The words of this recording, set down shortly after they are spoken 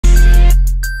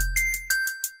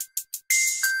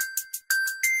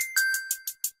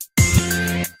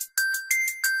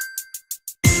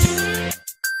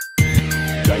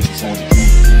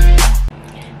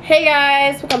Hey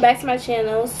guys, welcome back to my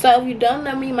channel. So if you don't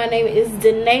know me, my name is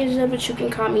Delusion, but you can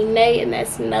call me Nay, and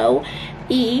that's no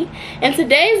E. And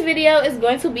today's video is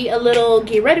going to be a little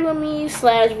get ready with me /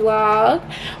 vlog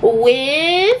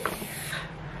with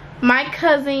my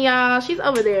cousin, y'all. She's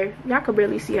over there. Y'all can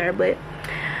barely see her, but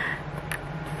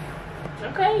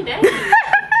okay, dang.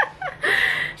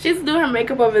 She's doing her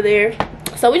makeup over there.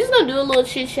 So we're just gonna do a little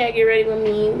chit chat, get ready with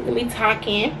me. Let me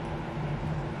talking.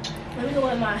 Let me go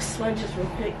with my sponges real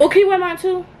quick. Oh, can you wear mine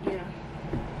too? Yeah.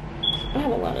 I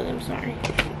have a lot of them, sorry.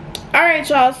 Alright,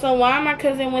 y'all. So while my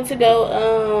cousin went to go,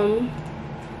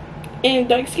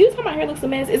 and excuse how my hair looks a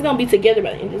mess, it's gonna be together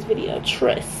by the end of this video.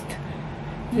 Trust.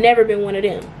 Never been one of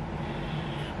them.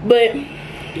 But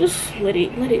just let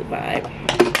it vibe.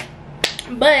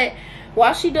 But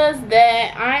while she does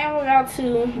that, I am about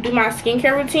to do my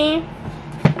skincare routine.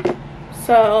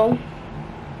 So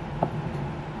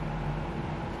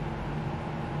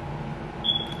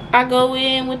I go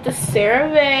in with the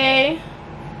CeraVe.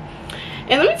 And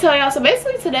let me tell y'all, so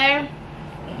basically today,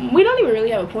 we don't even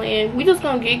really have a plan. We just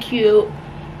gonna get cute,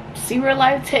 see where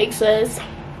life takes us.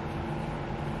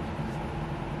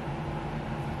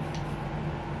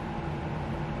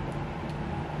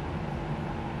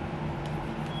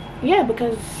 Yeah,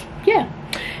 because, yeah.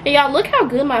 And y'all, look how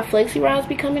good my flexi rods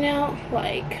be coming out.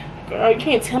 Like, girl, you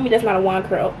can't tell me that's not a wand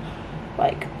curl.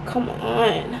 Like, come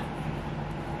on.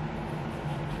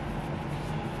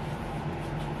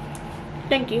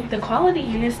 Thank you. The quality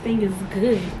in this thing is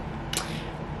good.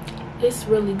 It's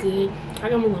really good. I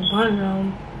got my little bonnet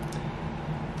on.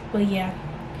 But yeah.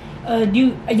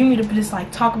 You want me to just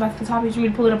like talk about the topics? You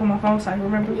want me to pull it up on my phone so I can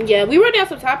remember? Yeah, we wrote down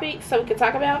some topics so we can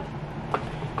talk about.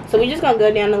 So we just gonna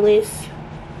go down the list.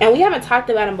 And we haven't talked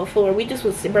about them before. We just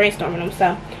was brainstorming them.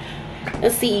 So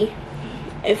let's see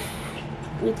if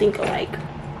we think alike.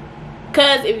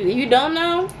 Cause if you don't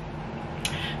know,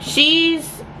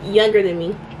 she's younger than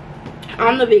me.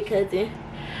 I'm the big cousin.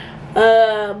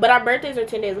 But our birthdays are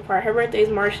 10 days apart. Her birthday is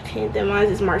March 10th and mine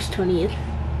is March 20th.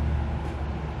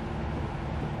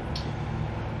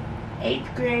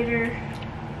 8th grader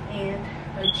and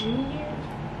a junior,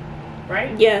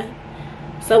 right? Yeah.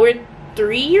 So we're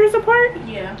 3 years apart?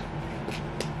 Yeah.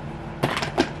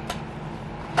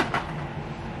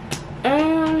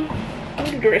 I'll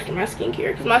do the rest of my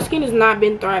skincare because my skin has not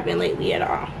been thriving lately at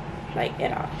all. Like,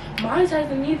 at all. Mine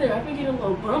hasn't either. I've been getting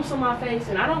little bumps on my face,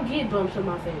 and I don't get bumps on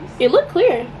my face. It look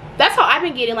clear. That's how I've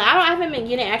been getting. Like, I haven't been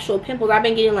getting actual pimples. I've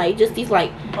been getting like just these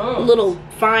like bumps. Little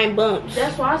fine bumps.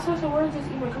 That's why I saw some words just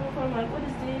even coming from. Like, what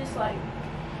is this? Like,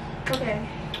 okay,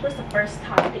 what's the first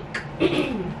topic?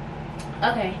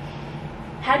 Okay,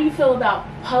 how do you feel about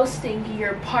posting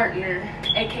your partner,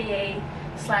 aka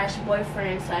 /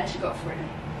 boyfriend / girlfriend?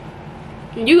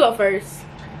 You go first.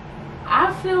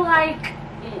 I feel like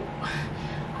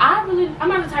I'm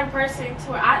not the type of person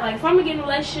to where if I'm gonna get in a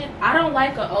relationship, I don't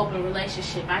like an open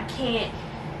relationship. I can't,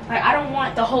 like, I don't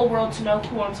want the whole world to know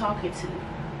who I'm talking to.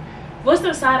 What's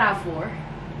the side eye for?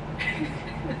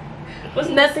 What's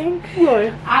nothing?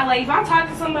 If I talk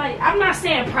to somebody, I'm not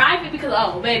saying private because,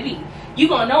 oh baby, you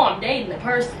gonna know I'm dating the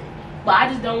person, but I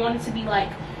just don't want it to be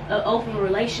like an open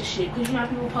relationship, because you know how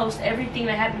people post everything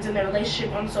that happens in their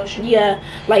relationship on social media. Yeah,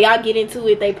 like y'all get into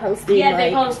it, they post it. Yeah, like,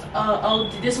 they post, oh,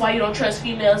 this is why you don't trust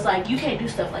females. Like, you can't do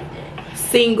stuff like that.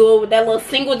 Single, with that little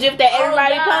single gif that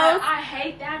everybody posts. I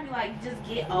hate that. I'd be like, just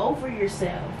get over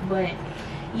yourself. But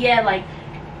yeah, like,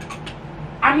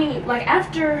 I mean, like,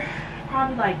 after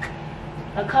probably like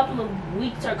a couple of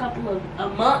weeks or a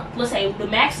month, let's say the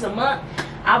max is a month,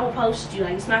 I will post you.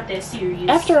 Like, it's not that serious.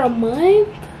 After a month?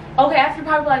 Okay, after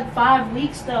probably like 5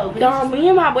 weeks though. But me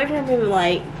and my boyfriend been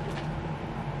like,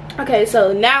 okay,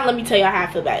 so now let me tell y'all how I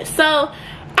feel about it. So I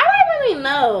don't really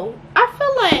know. I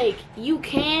feel like you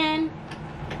can,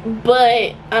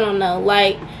 but I don't know.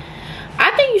 Like,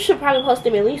 I think you should probably post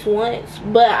them at least once.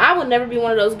 But I would never be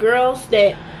one of those girls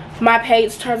that my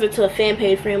page turns into a fan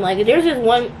page for him. Like, there's just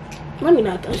one. Let me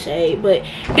not throw shade, but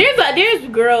there's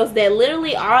girls that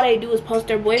literally all they do is post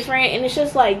their boyfriend, and it's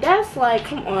just like, that's like,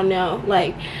 come on now.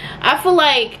 Like, I feel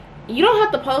like you don't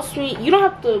have to post me. We don't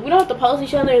have to post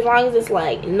each other as long as it's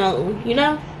like known, you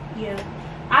know? Yeah,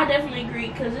 I definitely agree.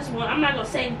 Cause this one, I'm not gonna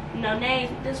say no names.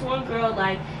 This one girl,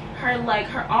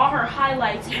 all her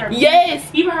highlights,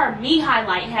 even her me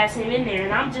highlight has him in there,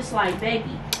 and I'm just like,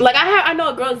 baby. Like, I know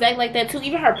a girl exactly like that too.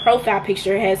 Even her profile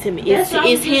picture has him. It's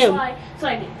him.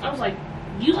 I was like,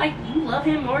 you love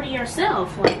him more than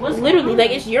yourself. Like, what's literally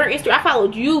like, it's your Insta. I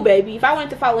followed you, baby. If I wanted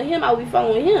to follow him, I would be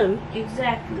following him.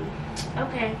 Exactly.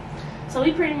 Okay, so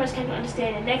we pretty much came to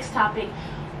understand the next topic.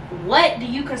 What do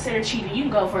you consider cheating? You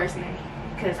can go first, Nate,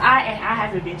 because I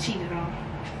haven't been cheated on.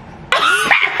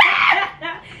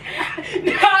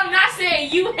 No, I'm not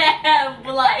saying you have,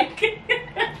 but like,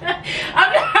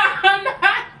 I'm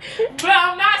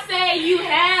not saying you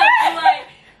have, but like,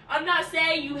 I'm not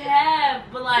saying you have,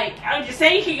 but like, I'm just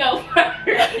saying you can go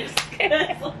first.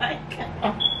 Cause like,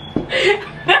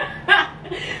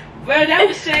 bro, that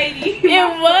was shady.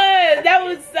 It was. That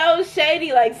was so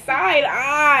shady, like side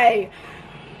eye.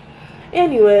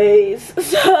 Anyways,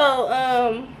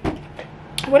 so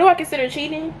what do I consider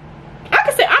cheating?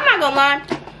 I'm not gonna lie.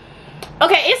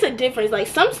 Okay, it's a difference. Like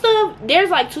some stuff, there's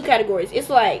like two categories. It's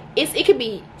like it could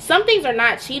be, some things are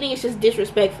not cheating, it's just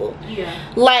disrespectful. Yeah.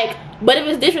 Like, but if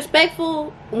it's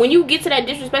disrespectful, when you get to that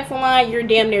disrespectful line, you're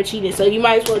damn near cheating. So you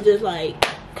might as well just like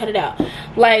cut it out.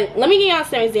 Like, let me give y'all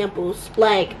some examples.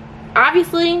 Like,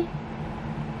 obviously,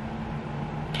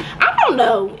 I don't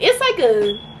know.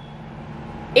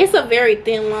 It's a very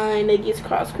thin line that gets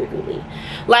crossed quickly.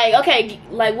 Like, okay,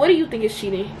 like what do you think is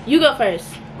cheating? You go first.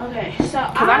 Okay, so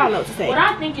because I don't know what to say. What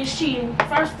I think is cheating,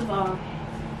 first of all.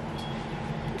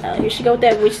 Here she go with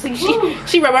that witch.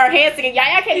 She rub her hands together.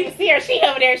 Y'all can't even see her. She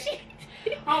over there. She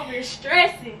over there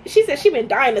stressing. She said she been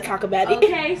dying to talk about it.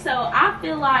 Okay, so I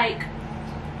feel like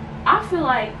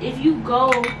if you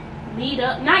go meet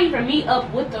up, not even meet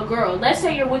up with the girl. Let's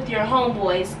say you're with your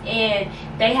homeboys and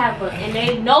they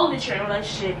know that you're in a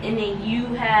relationship, and then you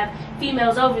have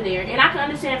females over there. And I can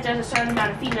understand if there's a certain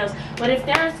amount of females, but if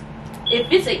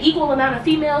it's an equal amount of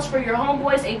females for your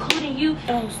homeboys, including you,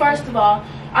 first of all,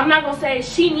 I'm not gonna say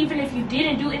it's cheating. Even if you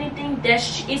didn't do anything,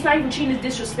 it's not even cheating. It's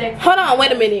disrespectful. Hold on,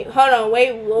 wait a minute. Hold on,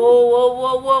 wait,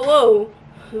 whoa.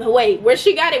 Wait, where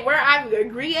she got it? Where I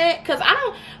agree at? Cause I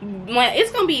don't.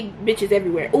 It's gonna be bitches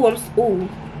everywhere. Ooh,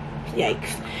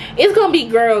 yikes! It's gonna be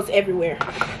girls everywhere.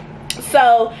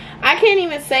 So I can't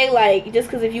even say like just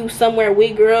because if you somewhere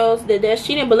with girls that's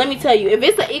cheating. But let me tell you, if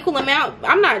it's an equal amount,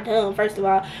 I'm not dumb. First of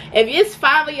all, if it's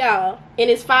 5 of y'all and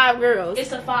it's 5 girls,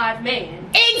 it's a 5-man.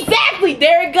 Exactly.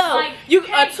 There it goes. Like, you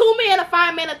a 2-man, a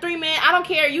 5-man, a 3-man. I don't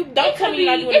care. You don't tell me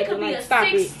you're not doing it. It could be a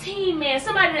 16-man.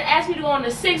 Somebody that asked me to go on the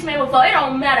 6-man before. It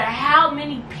don't matter how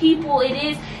many people it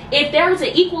is. If there's an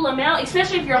equal amount,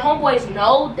 especially if your homeboys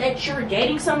know that you're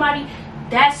dating somebody,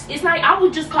 it's not. I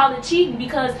would just call it cheating,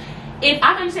 because if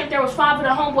I can understand if there was 5 of the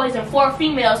homeboys and 4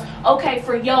 females, okay,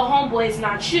 for your homeboys,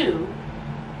 not you.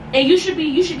 And you should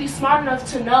be smart enough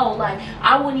to know, like,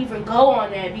 I wouldn't even go on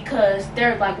that, because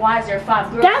they're like, why is there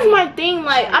 5 girls? That's my thing.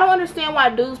 Like, I don't understand why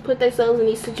dudes put themselves in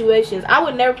these situations. I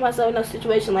would never put myself in a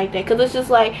situation like that, because it's just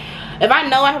like, if I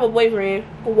know I have a boyfriend,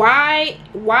 why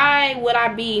would I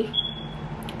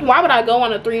go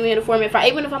on a 3-man to 4-man?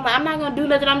 Even if I'm like, I'm not gonna do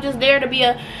nothing, I'm just there to be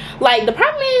the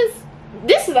problem is,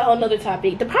 this is a whole nother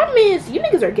topic. The problem is, you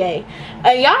niggas are gay.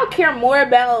 And y'all care more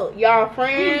about y'all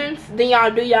friends than y'all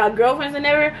do y'all girlfriends and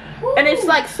ever. And it's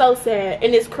like so sad.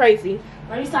 And it's crazy.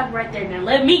 Let me stop right there now.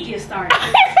 Let me get started.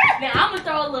 Now, I'm going to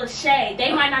throw a little shade.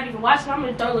 They might not even watch, but I'm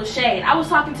going to throw a little shade. I was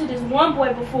talking to this one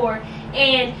boy before,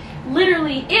 and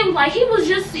literally, it was like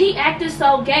he acted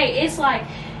so gay. It's like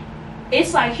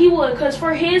he would, because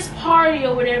for his party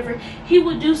or whatever, he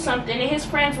would do something, and his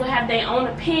friends would have their own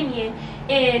opinion,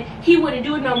 and he wouldn't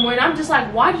do it no more. And I'm just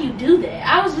like, why do you do that?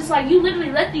 I was just like, you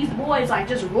literally let these boys like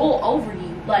just roll over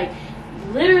you, like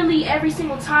literally every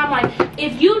single time. Like,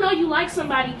 if you know you like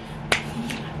somebody,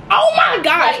 oh my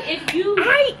god, like, if you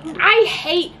I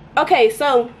hate. Okay,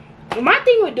 so my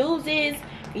thing with dudes is,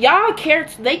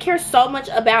 they care so much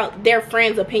about their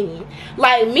friend's opinion.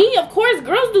 Like me, of course,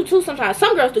 girls do too sometimes.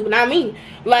 Some girls do, but not me.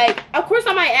 Like, of course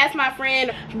I might ask my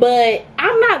friend, but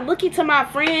I'm not looking to my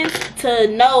friends to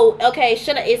know, okay,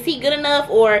 is he good enough,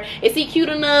 or is he cute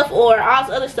enough, or all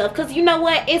this other stuff. Because you know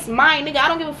what, it's mine, nigga. I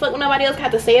don't give a fuck what nobody else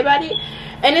have to say about it.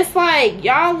 And it's like,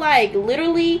 y'all like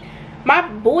literally, my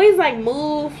boys like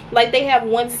move like they have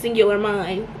one singular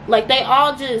mind. Like they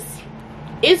all just,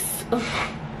 it's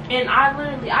and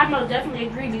I most definitely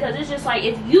agree, because it's just like,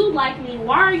 if you like me,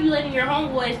 why are you letting your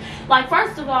homeboys, like,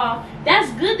 first of all, that's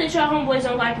good that your homeboys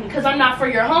don't like me, because I'm not for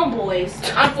your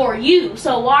homeboys, I'm for you.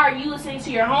 So why are you listening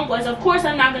to your homeboys? Of course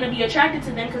I'm not going to be attracted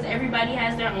to them, because everybody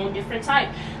has their own different type.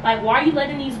 Like, why are you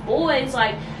letting these boys,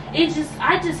 like, I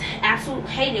just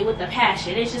absolutely hate it with a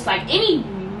passion. It's just like, any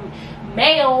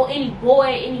male, any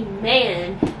boy, any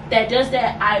man that does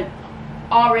that, I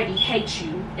already hate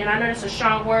you. And I know that's a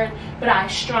strong word, but I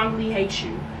strongly hate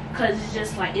you, because it's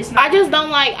just like, it's not. I don't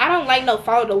like no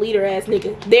follow the leader ass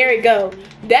nigga. There it go.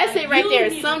 That's it right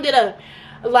there. Summed it up.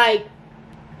 Like,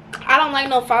 I don't like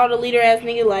no follow the leader ass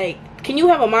nigga. Like, can you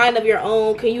have a mind of your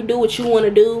own? Can you do what you want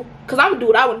to do? Because I'm gonna do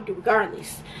what I want to do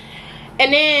regardless.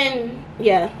 And then,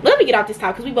 yeah, let me get off this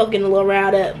topic because we both getting a little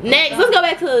riled up. Next, let's go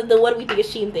back to the what do we think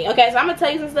is cheating thing. Okay, so I'm gonna tell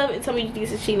you some stuff and tell me you think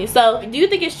it's cheating. So, do you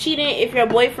think it's cheating if your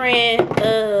boyfriend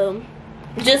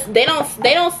just they don't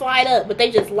slide up, but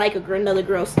they just like another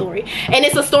girl's story, and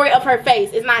it's a story of her face?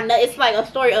 It's not. It's like a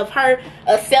story of her,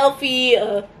 a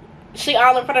selfie. She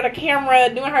all in front of the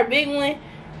camera doing her big one.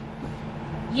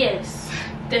 Yes,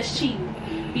 that's cheating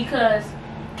because.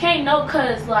 Can't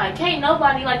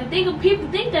nobody, like, the thing of people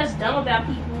think that's dumb about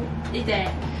people is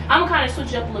that, I'm gonna kind of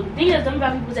switch it up a little bit. The thing that's dumb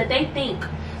about people is that they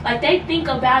think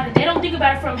about it, they don't think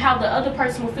about it from how the other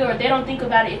person will feel, or they don't think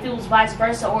about it if it was vice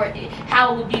versa, or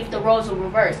how it would be if the roles were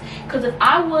reversed. Because if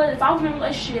I was in a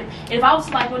relationship, if I was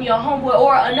like one of your homeboy,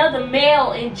 or another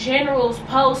male in general's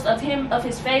post of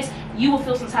his face, you would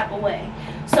feel some type of way.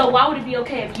 So why would it be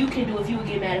okay if you can do it, if you would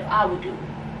get mad if I would do it?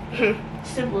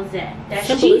 Simple as that. That's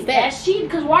cheating. That's cheating.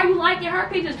 Because why are you liking her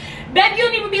pictures? Baby, you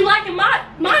don't even be liking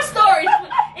my stories,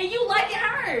 and you liking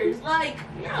hers. Like,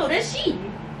 no, that's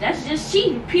cheating. That's just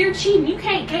cheating. Pure cheating. You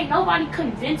can't nobody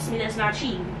convince me that's not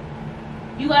cheating.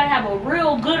 You gotta have a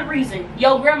real good reason.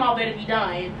 Yo, grandma better be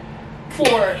dying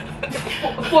for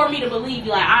me to believe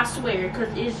you. Like, I swear,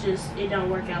 because it don't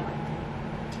work out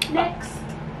like that. Next.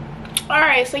 All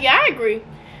right. So yeah, I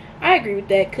agree with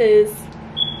that because.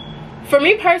 For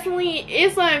me personally,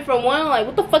 it's like, for one, like,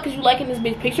 what the fuck is you liking this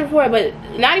big picture for? But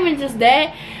not even just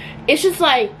that. It's just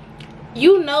like,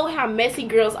 you know how messy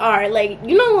girls are. Like,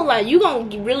 you know, like, you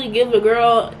gonna really give a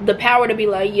girl the power to be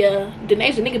like, yeah,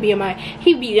 Denasia nigga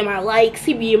he be in my likes,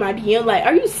 he be in my DM. Like,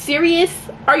 are you serious?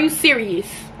 Are you serious?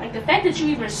 Like, the fact that you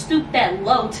even stoop that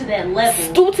low to that level.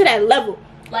 Stoop to that level.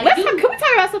 Like, can we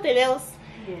talk about something else?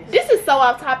 Yes. This is so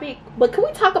off topic, but can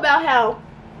we talk about how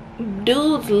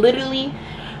dudes literally,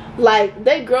 like,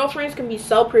 their girlfriends can be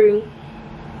so pretty,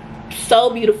 so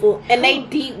beautiful, and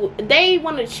they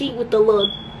want to cheat with the little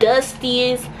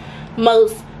dustiest,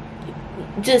 most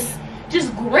just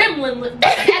gremlin.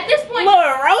 At this point,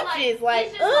 little roaches,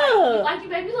 like ugh. Like, you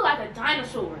baby, you look like a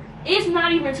dinosaur. It's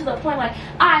not even to the point like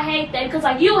I hate that, because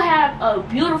like, you have a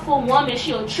beautiful woman,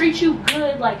 she'll treat you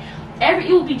good, like it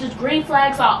will be just green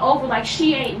flags all over, like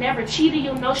she ain't never cheated,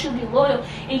 you know she'll be loyal,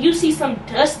 and you see some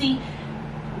dusty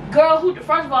girl who,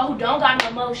 first of all, who don't got no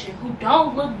emotion, who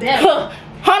don't look better,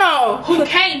 hold on, who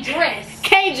can't dress,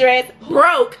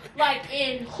 broke, like,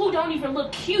 and who don't even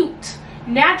look cute,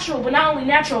 natural, but not only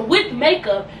natural, with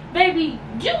makeup, baby,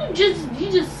 you just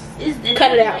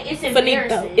cut it out. It's embarrassing.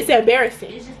 Finito. It's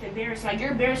embarrassing. It's just embarrassing. Like,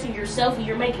 you're embarrassing yourself, and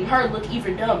you're making her look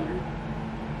even dumber.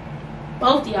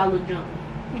 Both of y'all look dumb.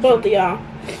 Both of y'all.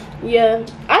 Yeah.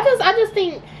 I just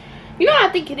think, you know what I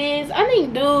think it is? I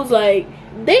think dudes, like,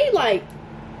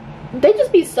 they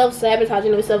just be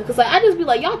self-sabotaging themselves, because like, I just be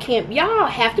like, y'all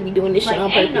have to be doing this shit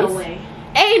on purpose.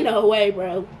 Ain't no way,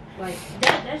 bro. Like,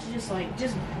 that's just like,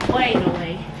 just way no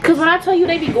way. Because when I tell you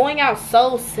they be going out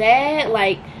so sad,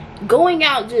 like, going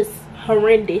out just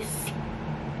horrendous.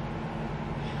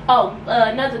 Oh,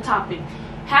 another topic.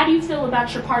 How do you feel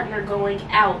about your partner going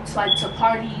out, like, to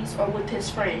parties or with his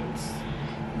friends?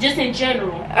 Just in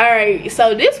general. Alright,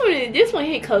 so this one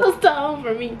hit close to home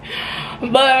for me.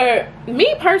 But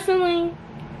me personally,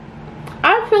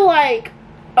 I feel like,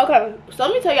 okay, so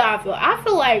let me tell you how I feel. I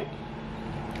feel like,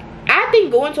 I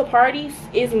think going to parties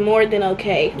is more than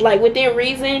okay, like, within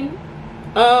reason,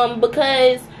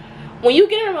 because when you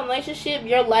get in a relationship,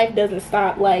 your life doesn't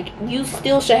stop. Like, you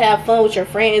still should have fun with your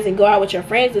friends and go out with your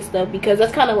friends and stuff, because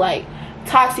that's kind of like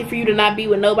toxic for you to not be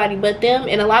with nobody but them.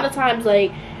 And a lot of times,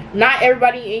 like, not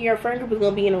everybody in your friend group is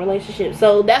gonna be in a relationship,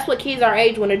 so that's what kids our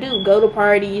age want to do: go to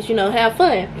parties, you know, have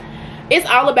fun. It's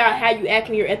all about how you act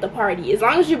when you're at the party. As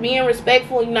long as you're being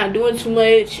respectful, you're not doing too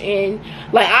much, and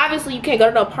like, obviously you can't go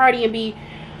to a party and be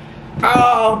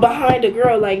behind a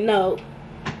girl, like, no,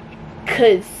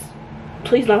 because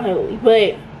please don't hold me.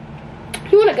 But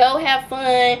if you want to go have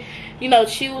fun, you know,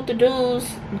 chill with the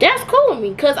dudes, that's cool with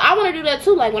me, because I want to do that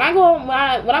too. Like, when I'm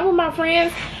with my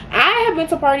friends, I have been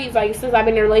to parties, like, since I've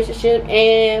been in a relationship,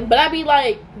 but I be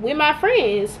like with my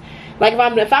friends. Like, if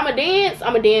I'm a dance,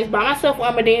 I'm a dance by myself, or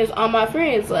I'm a dance on my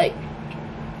friends. Like,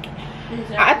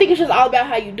 exactly. I think it's just all about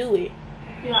how you do it.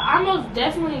 Yeah, I most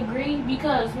definitely agree,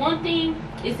 because one thing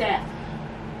is that,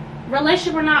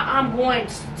 relationship or not, I'm going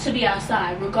to be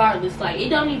outside regardless. Like, it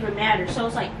don't even matter. So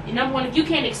it's like, number one, if you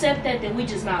can't accept that, then we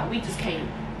just can't.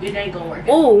 It ain't gonna work.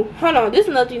 Oh, hold on. This is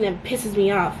another thing that pisses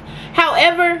me off.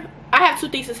 However, I have two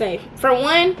things to say. For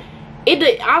one,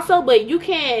 but you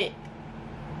can't,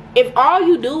 if all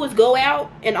you do is go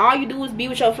out and all you do is be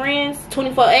with your friends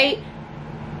 24/8,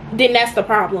 then that's the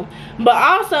problem. But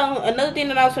also, another thing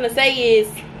that I was going to say is,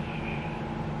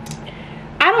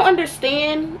 I don't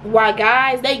understand why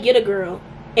guys, they get a girl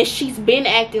and she's been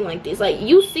acting like this. Like,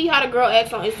 you see how the girl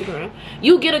acts on Instagram.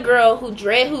 You get a girl who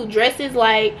dresses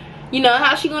like, you know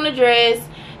how she gonna dress.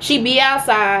 She be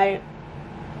outside.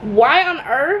 Why on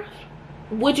earth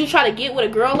would you try to get with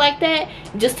a girl like that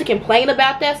just to complain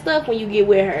about that stuff when you get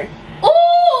with her?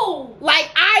 Ooh! Like,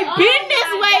 I've been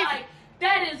this way. God.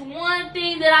 That is one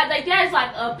thing that I like. That is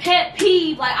like a pet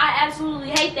peeve. Like, I absolutely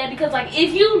hate that, because like,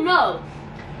 if you know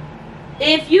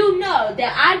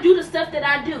that I do the stuff that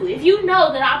I do, if you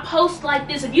know that I post like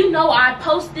this, if you know I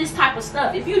post this type of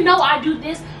stuff, if you know I do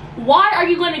this, why are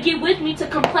you going to get with me to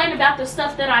complain about the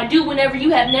stuff that I do whenever you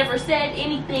have never said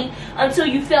anything until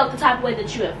you felt the type of way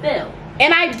that you have felt?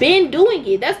 And I've been doing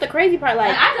it. That's the crazy part.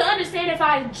 Like, I could understand if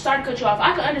I started to cut you off.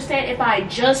 I could understand if I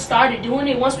just started doing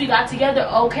it once we got together.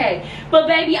 Okay, but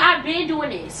baby, I've been doing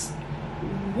this.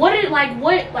 What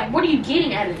are you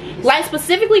getting out of this? Like,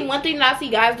 specifically, one thing that I see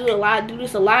guys do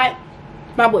this a lot.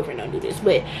 My boyfriend don't do this,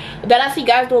 but that I see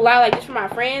guys do a lot, like this for my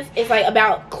friends, it's like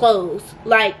about clothes.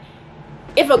 Like,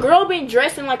 if a girl been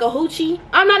dressing like a hoochie,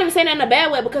 I'm not even saying that in a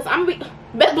bad way, because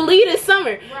best believe it's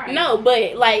summer. Right. No,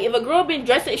 but like, if a girl been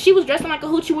dressing, she was dressing like a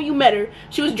hoochie when you met her,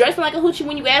 she was dressing like a hoochie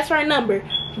when you asked for her number,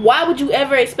 why would you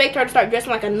ever expect her to start dressing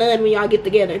like a nun when y'all get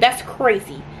together? That's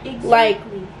crazy. Exactly. Like,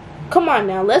 come on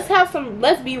now, let's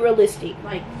be realistic.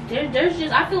 Like, there's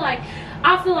just, I feel like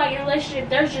in a relationship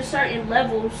there's just certain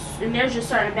levels and there's just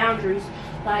certain boundaries.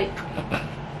 Like,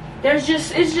 it's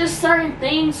just certain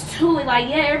things to it. Like,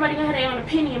 yeah, everybody gonna have their own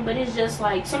opinion, but it's just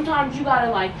like, sometimes you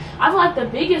gotta, like, I feel like the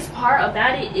biggest part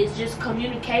about it is just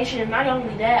communication. Not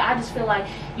only that, I just feel like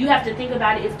you have to think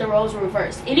about it if the roles were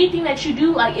reversed. Anything that you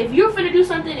do, like, if you're finna do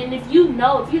something, and if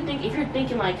you're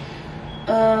thinking like,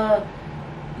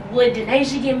 would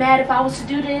Denasia get mad if I was to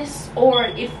do this? Or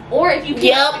if you...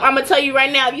 Yep, I'm gonna tell you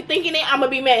right now, if you thinking it, I'm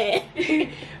gonna be mad.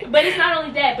 But it's not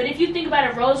only that, but if you think about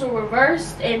it, roles were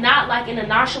reversed, and not like in a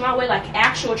nonchalant way, like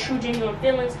actual true genuine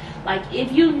feelings. Like,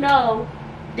 if you know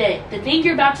that the thing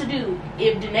you're about to do,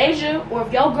 if Denasia or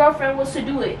if your girlfriend was to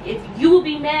do it, if you would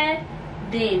be mad,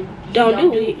 then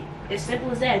don't do it. As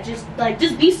simple as that.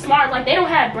 Just be smart. Like, they don't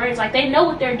have brains. Like, they know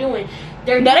what they're doing.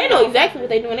 They know exactly what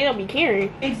they're doing. They don't be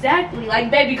caring. Exactly. Like,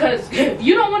 baby, because if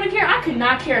you don't want to care, I could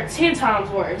not care 10 times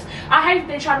worse. I hate that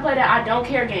they try to play that I don't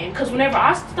care game. Because whenever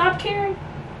I stop caring,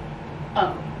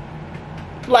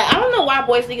 like, I don't know why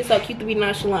boys think it's so cute to be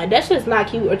nonchalant. That's just not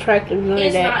cute, attractive, none of that.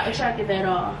 It's not attractive at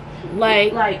all.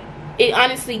 Like, it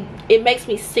honestly, it makes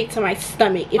me sick to my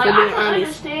stomach, if you're being honest. I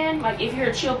understand, like, if you're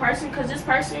a chill person, because this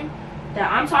person that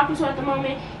I'm talking to at the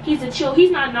moment, he's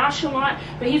not nonchalant,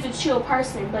 but he's a chill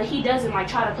person, but he doesn't like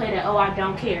try to play that, oh, I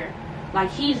don't care.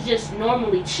 Like, he's just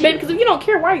normally chill. Baby, because if you don't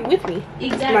care, why are you with me?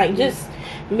 Exactly. Like, just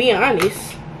being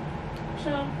honest.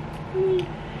 So,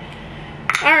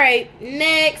 alright,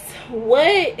 next,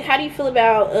 how do you feel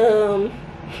about, I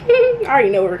already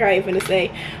know what Rakaya finna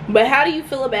say, but how do you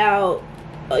feel about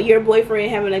your boyfriend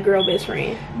having a girl best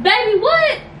friend? Baby,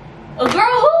 what? A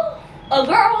girl who? A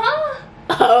girl, huh?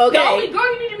 Okay. The only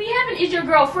girl you need to be having is your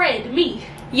girlfriend, me.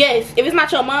 Yes, if it's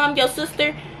not your mom, your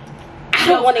sister, I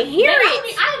don't want to hear it.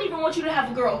 I don't even want you to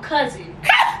have a girl cousin,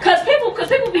 cause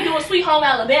people be doing Sweet Home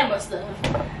Alabama stuff.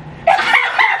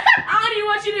 I don't even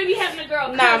want you to be having a girl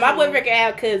cousin. Nah, my boyfriend can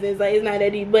have cousins. Like, it's not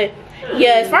that deep. But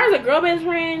yeah, as far as a girl best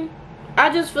friend,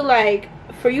 I just feel like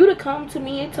for you to come to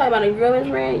me and talk about a girl best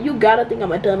friend, you gotta think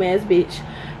I'm a dumbass bitch.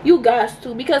 You guys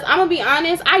too, because I'm gonna be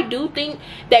honest, I do think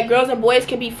that girls and boys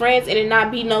can be friends and it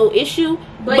not be no issue,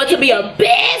 but to be a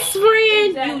best friend,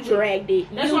 exactly. You dragged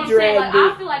it. That's what I'm saying. Like,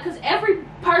 I feel like, because every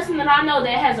person that I know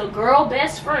that has a girl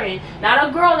best friend, not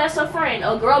a girl that's a friend,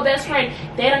 a girl best friend,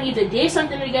 they don't either did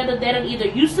something together, they don't either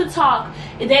used to talk,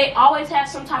 they always have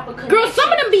some type of connection. Girl,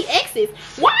 some of them be exes.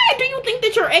 Why do you think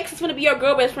that your ex is gonna be your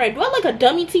girl best friend? Do I look a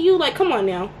dummy to you? Like, come on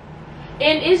now.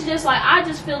 And it's just like, I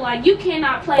just feel like you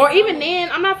cannot play. Or even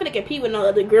then, I'm not finna compete with no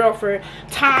other girl for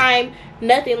time,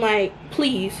 nothing. Like,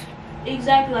 please.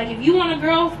 Exactly. Like, if you want a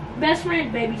girl best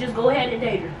friend, baby, just go ahead and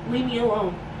date her. Leave me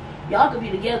alone. Y'all could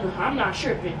be together. I'm not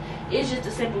tripping. It's just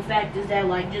the simple fact is that,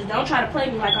 like, just don't try to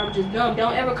play me like I'm just dumb.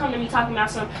 Don't ever come to me talking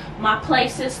about my play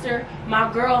sister,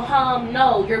 my girl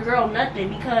no, your girl nothing,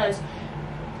 because,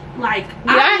 like,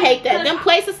 yeah, I hate that. Them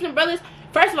play sisters and brothers,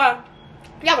 first of all,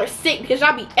 y'all are sick because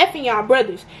y'all be effing y'all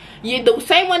brothers. You the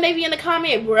same one they be in the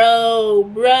comment,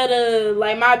 brother,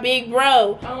 like my big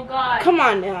bro. Oh God. Come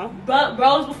on now.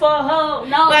 Bros before hoes.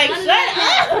 No, like, none of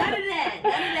that. None of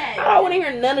that. I don't want to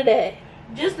hear none of that.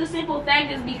 Just the simple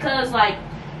fact is because, like,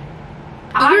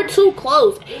 you're too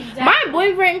close. Exactly. My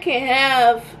boyfriend can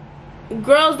have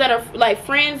girls that are like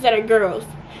friends that are girls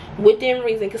within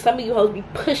reason, because some of you hoes be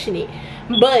pushing it,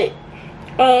 but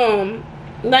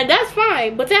Like, that's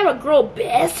fine, but to have a girl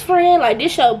best friend, like,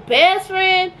 this your best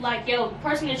friend, like, yo, the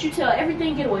person that you tell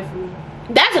everything, get away from me.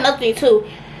 That's another thing too.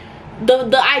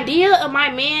 The idea of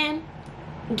my man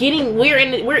getting we're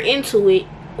into it.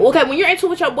 Okay, when you're into it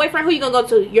with your boyfriend, who you gonna go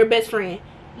to? Your best friend.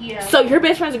 Yeah. So your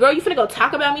best friend's a girl, you finna go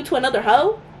talk about me to another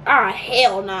hoe? Ah,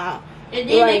 hell nah. And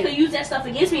then they could use that stuff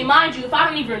against me. Mind you, if I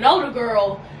don't even know the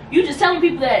girl, you just telling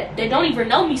people that they don't even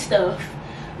know me stuff.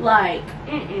 Like,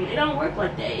 it don't work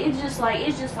like that. It's just like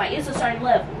it's a certain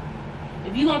level.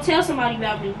 If you gonna tell somebody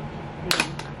about me,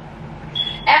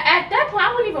 at that point,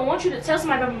 I wouldn't even want you to tell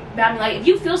somebody about me. Like, if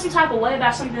you feel some type of way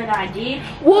about something that I did,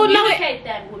 communicate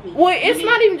that with me. Well, it's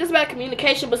not even just about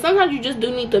communication, but sometimes you just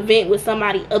do need to vent with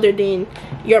somebody other than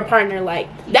your partner. Like,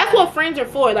 that's what friends are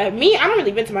for. Like, me, I don't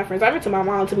really vent to my friends. I vent to my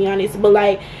mom, to be honest. But,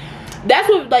 like, that's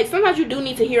what, like, sometimes you do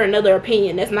need to hear another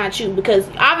opinion that's not you. Because,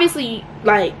 obviously,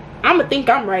 like, I'm gonna think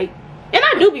I'm right, and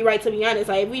I do be right, to be honest.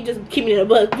 Like, if we just keep it in a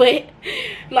book, but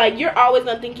like, you're always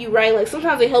gonna think you right. Like,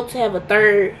 sometimes it helps to have a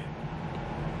third,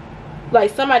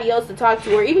 like, somebody else to talk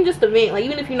to, or even just to vent. Like,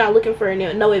 even if you're not looking for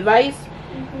no advice,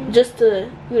 just to,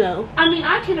 you know. I mean,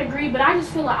 I can agree, but I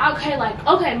just feel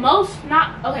like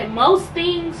most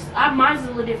things. Mine's a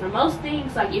little different. Most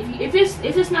things, like, if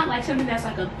it's not like something that's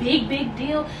like a big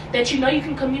deal that you know you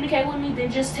can communicate with me,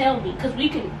 then just tell me, because we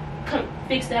can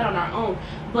fix that on our own.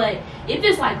 But if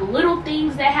it's like little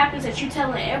things that happens that you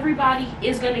telling everybody,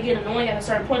 it's gonna get annoying at a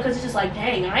certain point, because it's just like,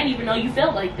 dang, I didn't even know you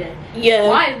felt like that. Yeah.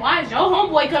 Why is your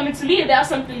homeboy coming to me about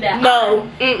something that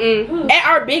at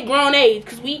our big grown age,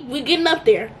 because we getting up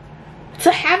there,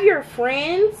 to have your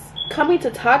friends coming to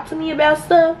talk to me about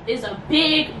stuff is a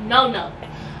big no.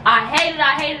 I hate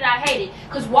it.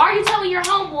 Because why are you telling your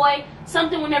homeboy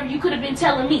something whenever you could have been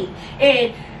telling me?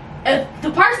 And if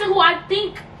the person who I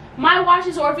think my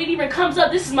watches, or if it even comes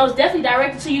up, this is most definitely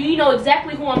directed to you. You know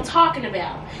exactly who I'm talking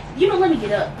about. You don't let me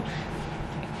get up.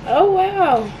 Oh,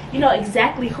 wow. You know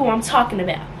exactly who I'm talking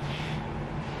about.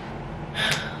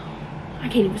 I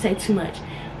can't even say too much.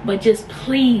 But just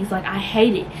please, like, I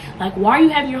hate it. Like, why are you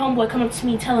having your homeboy come up to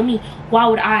me telling me, why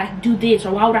would I do this,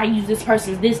 or why would I use this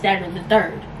person's this, that, or the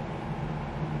third?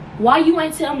 Why you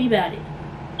ain't tell me about it?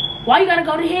 Why you gotta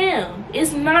go to him?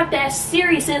 It's not that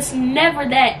serious. It's never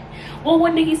that. Well,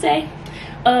 what did he say?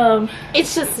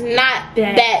 It's just not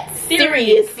that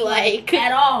serious, like,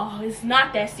 at all. It's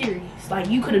not that serious. Like,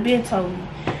 you could have been told me.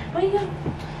 But yeah,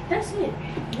 that's it.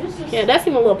 Yeah, that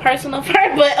seemed a little personal for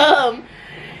her, but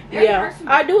yeah,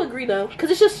 personal. I do agree though, because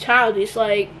it's just childish.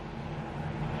 Like,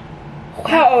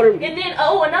 how old are we? And then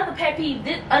another pet peeve.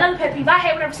 I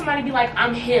hate whenever somebody be like,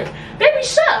 I'm him. Baby,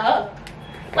 shut up.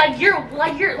 Like, you're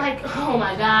like, oh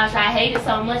my gosh, I hate it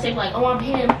so much. They be like, oh, I'm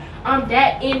him. I'm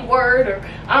that N-word, or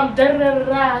I'm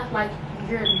da-da-da-da-da. Like,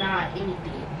 you're not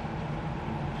anything.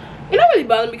 It don't really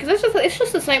bother me, because it's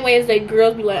just the same way as that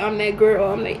girls be like, I'm that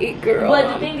girl, I'm the it girl.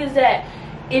 But the thing is that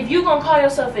if you gonna call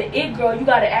yourself an it girl, you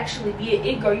gotta actually be an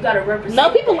it girl. You gotta represent.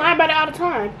 No, people lie about it all the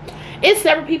time. It's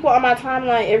several people on my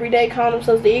timeline every day calling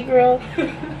themselves the it girl,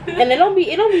 and it don't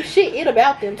be shit it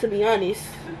about them, to be honest.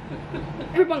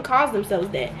 Everyone calls themselves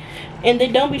that, and they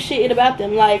don't be shit it about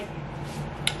them. Like,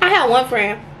 I had one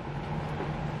friend.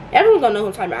 Everyone's gonna know who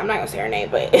I'm talking about. I'm not gonna say her name,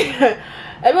 but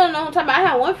everyone know who I'm talking about. I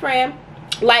had one friend,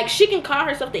 like, she can call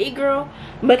herself the it girl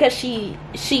because she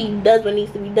does what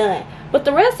needs to be done. But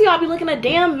the rest of y'all be looking a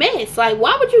damn mess. Like,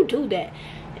 why would you do that?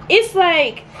 It's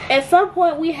like, at some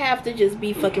point we have to just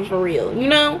be fucking for real, you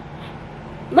know?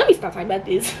 Let me stop talking about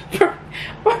this.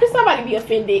 Or somebody be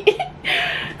offended.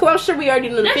 Because I'm sure we already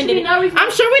done offended.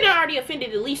 I'm sure we done already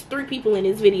offended at least 3 people in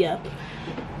this video.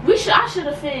 I should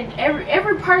offend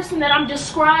every person that I'm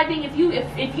describing. If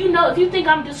you think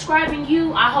I'm describing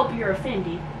you, I hope you're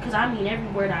offended. Because I mean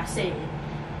every word I said.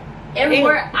 Every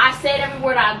word I said, every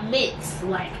word I meant.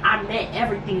 Like, I meant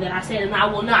everything that I said, and I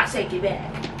will not take it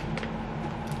back.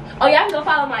 Oh, y'all can go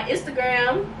follow my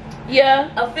Instagram.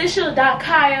 Yeah.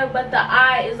 Official.kaya, but the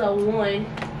I is a 1.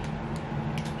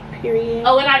 Period.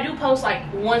 Oh, and I do post like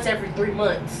once every 3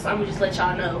 months. I'm gonna just let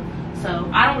y'all know. So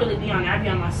I don't really be on it. I be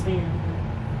on my spam.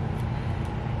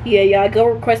 Yeah, y'all go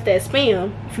request that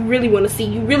spam if you really want to see.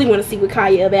 You really want to see what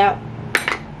Kaya about.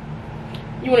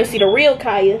 You want to see the real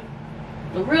Kaya.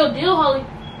 The real deal,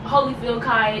 Holyfield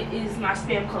Kaya is my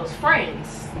spam close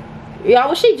friends. Yeah,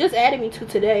 well, she just added me to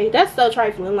today. That's so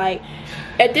trifling. Like,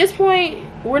 at this point,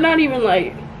 we're not even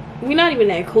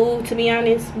that cool, to be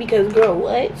honest. Because, girl,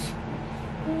 what?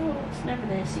 Oh, it's never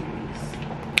that serious.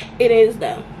 It is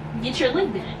though. Get your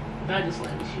link back. I just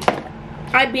let you.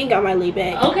 I been got my link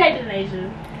back. Okay,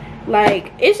 Delusion.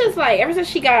 Like, it's just like ever since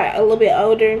she got a little bit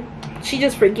older, she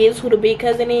just forgets who the big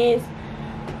cousin is.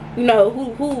 you know,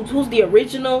 who's the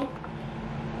original.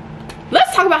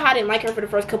 Let's talk about how I didn't like her for the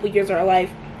first couple years of her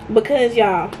life. Because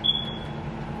y'all,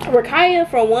 Rakaya,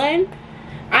 for one,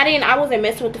 I wasn't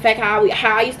messing with the fact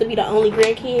how I used to be the only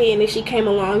grandkid, and then she came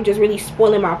along just really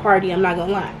spoiling my party. I'm not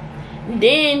gonna lie.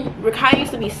 Then Rakaya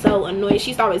used to be so annoying.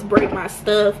 She used to always break my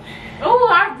stuff. Oh,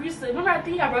 I used to remember. I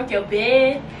think I broke your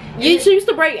bed. Yeah, she used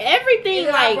to break everything.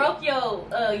 Like, I broke your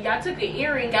y'all took an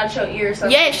earring out your ear or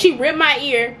something. Yeah, she ripped my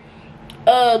ear.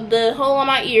 The hole on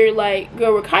my ear. Like,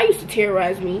 girl, Rakaya used to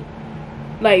terrorize me.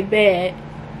 Like, bad.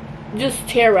 Just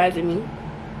terrorizing me.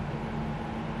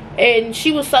 And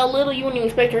she was so little, you wouldn't even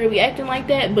expect her to be acting like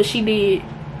that, but she did.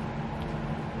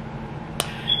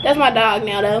 That's my dog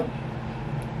now, though.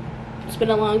 It's been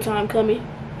a long time coming.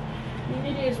 I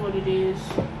mean, it is what it is.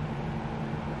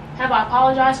 Have I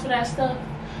apologized for that stuff?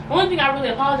 The only thing I really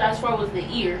apologized for was the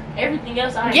ear. Everything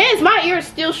else, yes, my ear is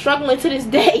still struggling to this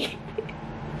day.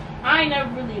 I ain't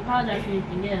never really apologized for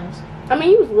anything else. I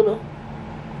mean, you was little.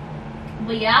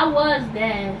 But yeah, I was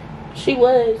bad. She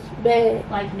was bad.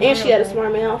 Like, and she had a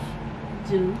smart mouth.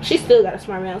 Dude. She still got a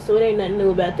smart mouth, so it ain't nothing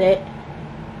new about that.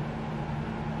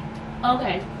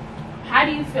 Okay. How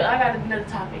do you feel? I got another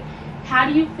topic. How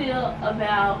do you feel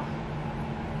about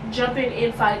jumping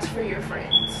in fights for your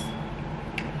friends?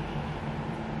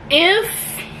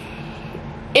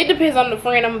 It depends on the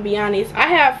friend, I'm gonna be honest. I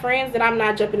have friends that I'm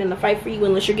not jumping in a fight for you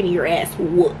unless you're getting your ass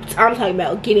whooped. I'm talking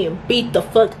about getting beat the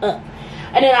fuck up.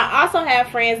 And then I also have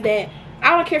friends that I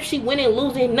don't care if she winning,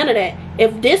 losing, none of that.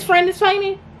 If this friend is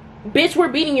fighting, bitch, we're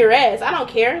beating your ass. I don't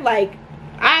care. Like,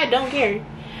 I don't care.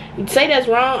 You say that's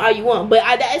wrong all you want, but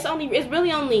it's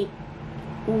really only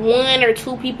 1 or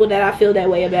 2 people that I feel that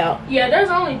way about. Yeah, there's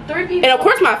only 3 people. And of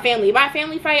course my family. If my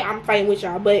family fight, I'm fighting with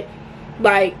y'all. But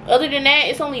like, other than that,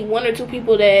 it's only 1 or 2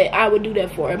 people that I would do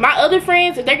that for. My other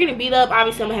friends, if they're getting beat up,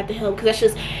 obviously I'm gonna have to help, because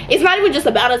it's not even just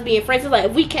about us being friends. It's like,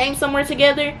 if we came somewhere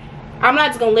together, I'm not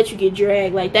just gonna let you get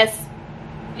dragged. Like, that's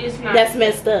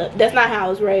messed up. That's not how I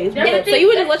was raised. So you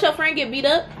would just let your friend get beat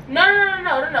up? No.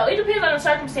 It depends on the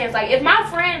circumstance. Like, if my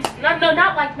friends, not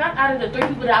out of the 3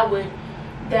 people that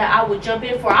I would jump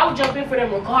in for, I would jump in for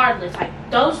them regardless. Like,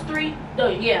 those 3,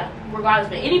 yeah, regardless.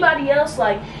 But anybody else,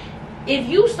 like, if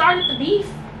you started the beef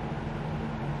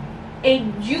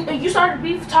and you started the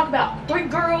beef, talk about 3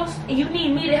 girls, and you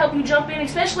need me to help you jump in,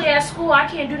 especially at school, I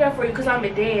can't do that for you because I'm a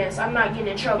dance. I'm not getting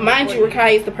in trouble. Mind you,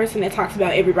 Rakai is the person that talks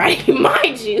about everybody.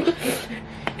 Mind you.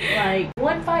 Like,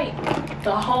 one fight,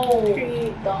 the whole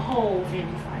family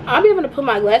fight. I'll be able to put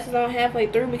my glasses on halfway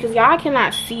through because y'all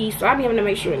cannot see, so I'll be able to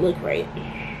make sure it look right.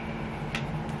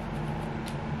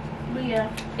 But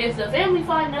yeah, if the family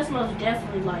fight, that's most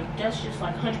definitely, like, that's just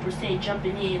like 100%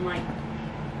 jumping in. Like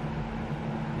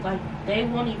they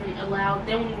won't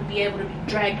even be able to be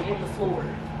dragged on the floor.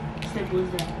 Simple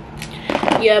as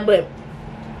that. Yeah, but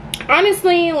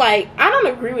honestly, like, I don't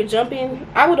agree with jumping.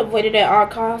 I would avoid it at all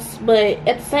costs, but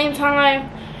at the same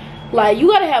time, like, you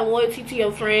gotta have loyalty to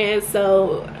your friends,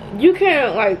 so you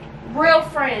can't, like, real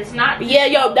friends, not yeah,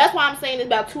 yo, that's why I'm saying it's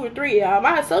about 2 or 3 y'all.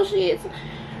 My associates,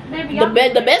 maybe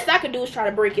the best I could do is try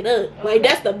to break it up. Okay. Like,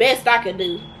 that's the best I could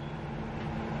do.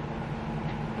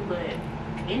 But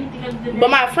anything other than that, but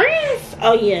my friends,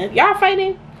 oh yeah, y'all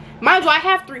fighting. Mind you, I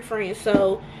have 3 friends,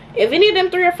 so if any of them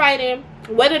 3 are fighting,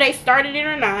 whether they started it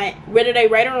or not, whether they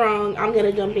right or wrong, I'm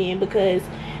gonna jump in because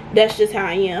that's just how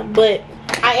I am. But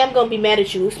I am gonna be mad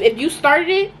at you if you started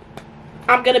it.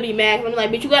 I'm gonna be mad. I'm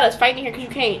like, bitch, you got us fighting here because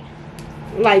you can't,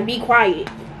 like, be quiet.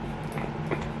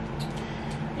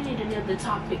 We need another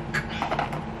topic.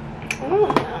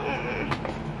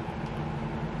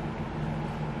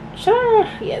 Sure.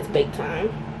 Yeah, it's bake time.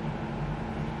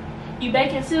 You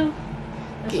baking too?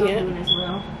 That's what I'm doing as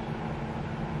well.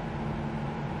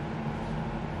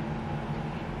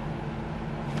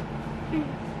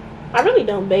 I really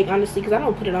don't bake, honestly, because I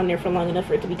don't put it on there for long enough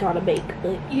for it to be called a bake.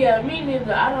 But yeah, me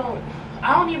neither. I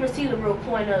don't even see the real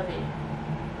point of it.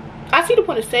 I see the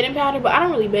point of setting powder, but I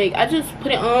don't really bake. I just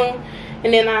put it on,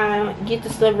 and then I get the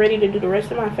stuff ready to do the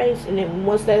rest of my face, and then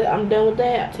once I'm done with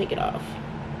that, I take it off.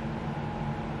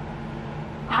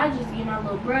 I just get my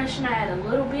little brush and I add a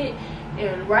little bit,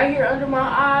 and right here under my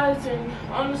eyes and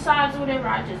on the sides or whatever,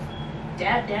 I just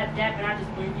dab, and I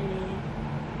just blend it in.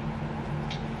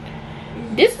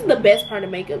 This is the best part of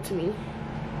makeup to me.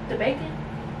 The baking?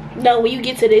 No, when you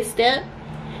get to this step,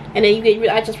 and then you get,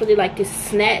 I just really like this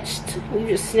snatched. You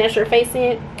just snatch your face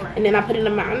in, right. And then I put it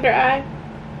in my under eye.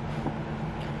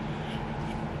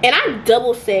 And I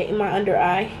double set in my under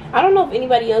eye. I don't know if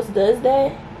anybody else does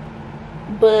that,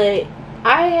 but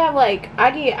I have, like,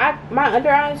 my under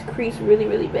eyes crease really,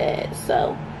 really bad,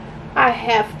 so I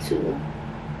have to.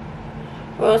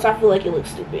 or else I feel like it looks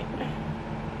stupid.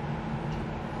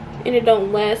 And it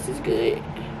don't last as good.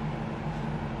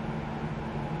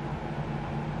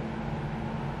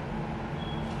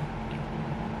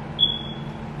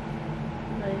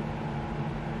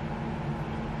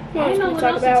 What else can we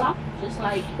talk about? Just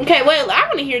like, okay, wait, I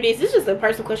want to hear this. This is just a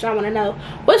personal question I want to know.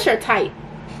 What's your type?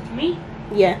 Me?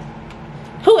 Yeah.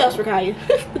 Who else, Rakaya?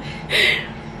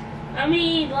 I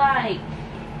mean, like,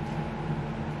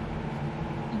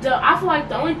 I feel like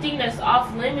the only thing that's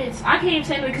off limits, I can't even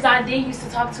say it because I did used to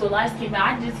talk to a light skin, but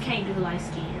I just can't do light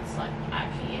skins. Like, I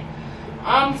can't.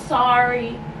 I'm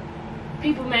sorry.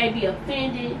 People may be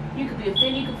offended. You could be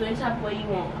offended. You could feel any type of way you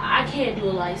want. I can't do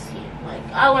a light skin. Like,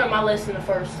 I learned my lesson the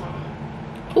first time.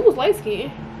 Who was light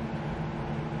skin?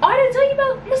 Oh, I didn't tell you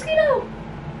about Mosquito.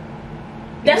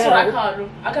 That's what I called him.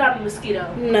 I called him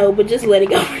Mosquito. No, but just let it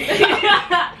go.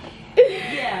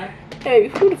 Yeah. Hey,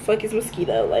 who the fuck is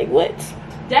Mosquito? Like, what?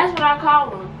 That's what I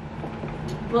call him.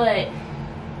 But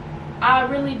I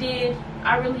really did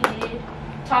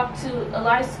talk to a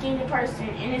light skinned person,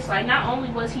 and it's like, not only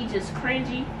was he just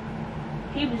cringy,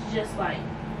 he was just like,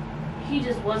 he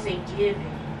just wasn't giving.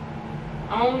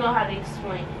 I don't know how to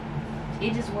explain it.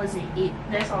 It just wasn't it.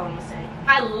 That's all I'm gonna say.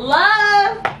 I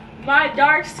love my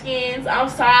dark skins. I'm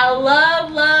sorry. I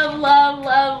love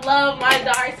my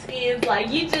dark skins.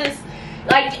 Like, you just,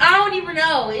 like, I don't even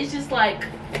know. It's just like,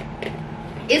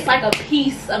 it's like a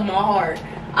piece of my heart.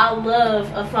 I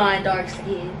love a fine dark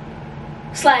skin.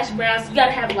 Slash brown. So you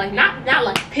gotta have, like, not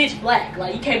like pitch black.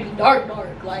 Like, you can't be dark.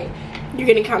 Like, you're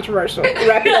getting controversial.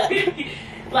 Wrap it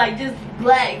up. Like, just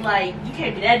black. Like, you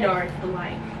can't be that dark. But,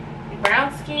 like,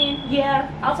 brown skin, yeah,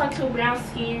 I'll talk to a brown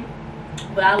skin,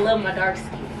 but I love my dark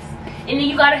skins. And then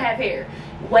you gotta have hair,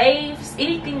 waves,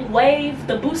 anything wave,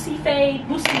 the boosie fade,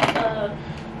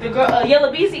 the girl,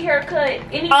 yellow beezy haircut.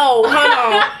 Oh, hold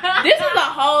on. This is a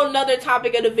whole nother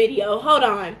topic of the video. Hold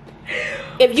on.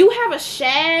 If you have a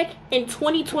shag in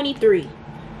 2023,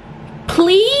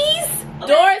 please,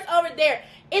 doors over there.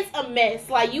 It's a mess.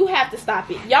 Like, you have to stop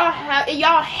it. Y'all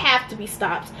have to be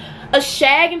stopped. A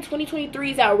shag in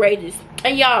 2023 is outrageous.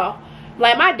 And y'all,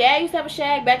 like, my dad used to have a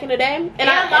shag back in the day. And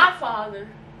my father.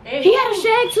 He had a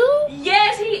shag too?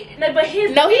 Yes, he had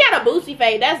a boosie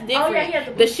fade. That's different. Oh, yeah, he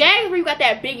had the shag where you got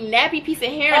that big nappy piece of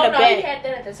hair in the back. He had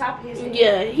that at the top of his head.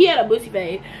 Yeah, he had a boosie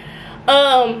fade.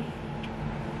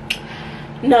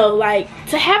 No, like,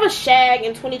 to have a shag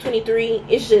in 2023,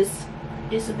 it's just,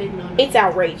 it's a big no. It's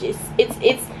outrageous.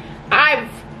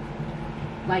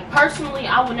 Like, personally,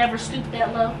 I would never stoop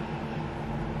that low.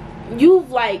 You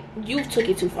took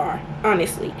it too far,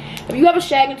 honestly. If you have a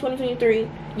shag in 2023,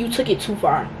 you took it too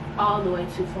far. All the way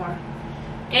too far.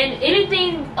 And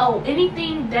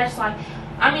anything that's like,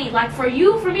 I mean, like, for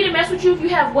me to mess with you, if you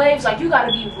have waves, like, you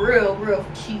gotta be real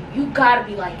cute. You gotta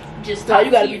be, like, just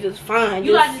you gotta be just fine.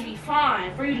 You gotta just be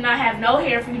fine. For you to not have no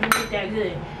hair, for you to look that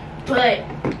good. But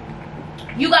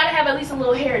you gotta have at least a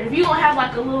little hair. If you don't have,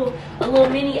 like, a little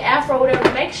mini afro or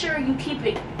whatever, make sure you keep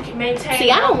it maintained.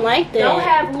 See, I don't like that. Don't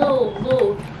have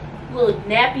little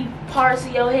nappy parts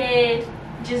of your head.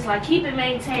 Just, like, keep it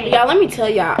maintained. Y'all, let me tell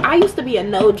y'all, I used to be a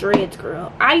no dreads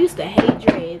girl. I used to hate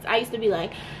dreads. I used to be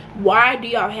like, why do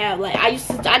y'all have, like, I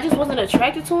just wasn't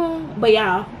attracted to them. But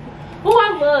y'all, who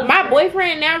I love, my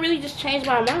boyfriend now really just changed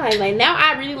my mind. Like, now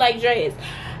I really like dreads.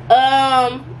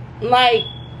 Like,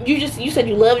 you said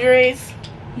you love dreads.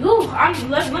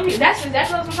 That's exactly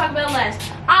what I was gonna talk about last.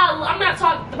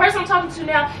 The person I'm talking to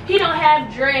now, he don't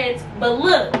have dreads, but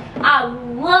look, I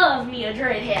love me a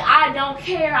dread head. I don't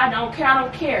care.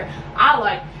 I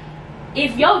like,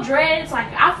 if your dreads, like,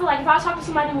 I feel like if I talk to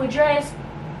somebody with dreads,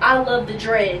 I love the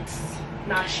dreads,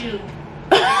 not you.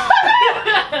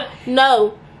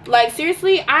 No, like,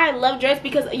 seriously, I love dreads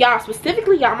because y'all,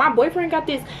 my boyfriend got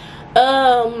this,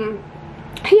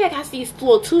 he got these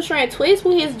little 2-strand twists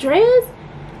with his dreads.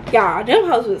 Y'all, them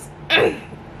hoes was like,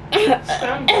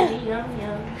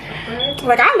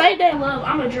 I like that.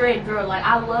 I'm a dread girl. Like,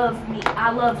 I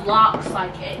love locks.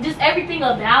 Like, just everything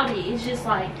about it. It's just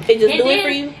like, it just do it for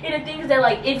you. And the things that,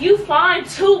 like, if you find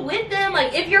two with them,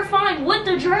 like, if you're fine with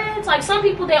the dreads, like, some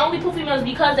people, they only put females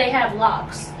because they have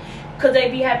locks, because they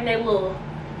be having their little,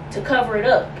 to cover it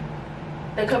up.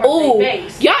 They cover up their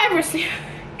face. Y'all ever see?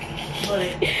 But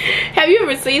have you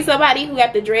ever seen somebody who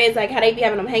got the dreads, like, how they be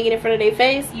having them hanging in front of their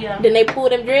face? Yeah. Then they pull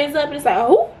them dreads up and it's like,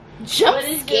 oh, jump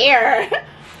scare.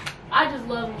 I just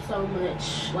love them so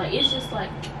much. Like, it's just like,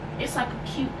 it's like a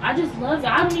cute, I just love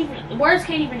it. Words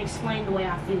can't even explain the way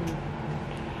I feel.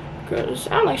 Girl, it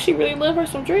sound like she really love her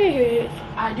some dreadheads.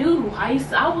 I do. I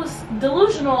was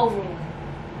delusional over them.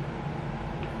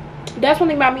 That's one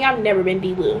thing about me, I've never been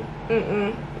Delu.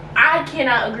 I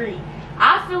cannot agree.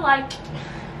 I feel like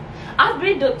I've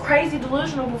been crazy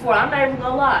delusional before. I'm not even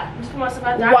gonna lie. Just put myself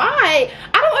out there. Why?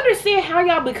 I don't understand how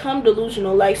y'all become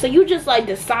delusional. Like, so you just like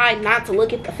decide not to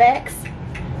look at the facts?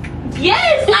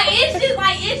 Yes, like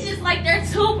it's just like they're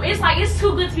too. It's like it's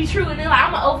too good to be true. And then like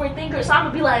I'm an overthinker, so I'm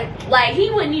gonna be like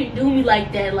he wouldn't even do me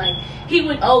like that. Like he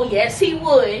would. Oh yes, he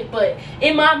would. But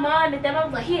in my mind, at that I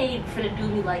was like, he ain't even finna do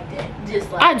me like that.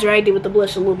 Just like I dragged it with the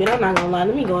blush a little bit. I'm not gonna lie.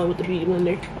 Let me go in with the beauty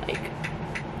blender. Like,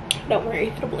 don't worry,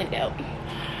 it'll blend out.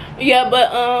 Yeah,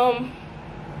 but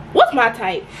what's my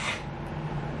type?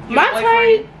 My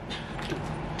type.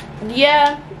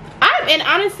 Yeah. And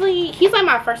honestly, he's like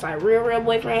my first like real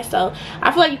boyfriend, so I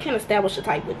feel like you can't establish a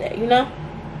type with that, you know.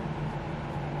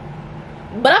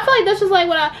 But I feel like that's just like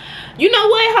what you know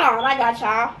what? Hold on, I got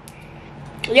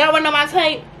y'all. Y'all wanna know my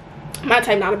type? My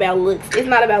type not about looks. It's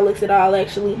not about looks at all,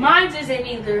 actually. Mine's isn't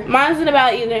either. Mine's isn't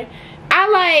about either. I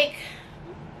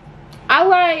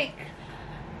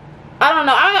don't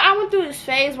know. I went through this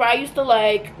phase where I used to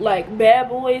like bad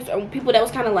boys or people that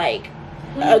was kind of like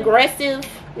aggressive.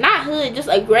 Not hood, just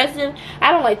aggressive.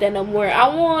 I don't like that no more.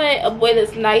 I want a boy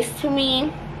that's nice to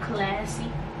me, classy,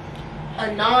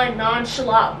 a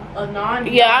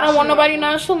nonchalant. Yeah, I don't want nobody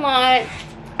nonchalant.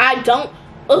 I don't.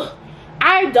 The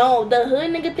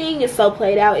hood nigga thing is so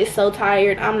played out. It's so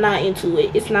tired. I'm not into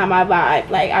it. It's not my vibe.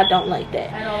 Like, I don't like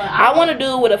that. I want to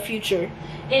do it with a future.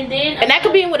 And that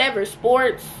could be in whatever,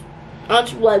 sports,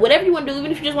 like whatever you want to do,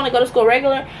 even if you just want to go to school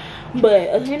regular.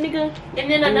 But a hood nigga. And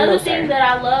then another thing that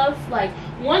I love, like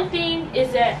one thing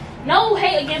is that no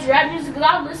hate against rap music, because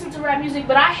I listen to rap music,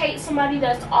 but I hate somebody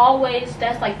that's the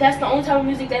only type of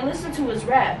music they listen to is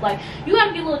rap. Like, you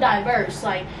gotta be a little diverse.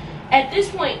 Like, at this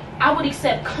point, I would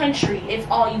accept country if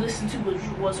all you listen to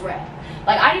was rap.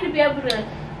 Like, I need to be able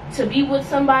to be with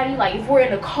somebody, like if we're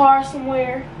in a car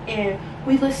somewhere and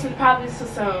we listen probably to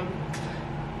some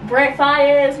Brent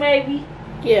Fayez maybe.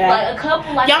 Yeah, like a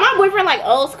couple. Like, y'all, my boyfriend like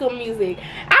old school music.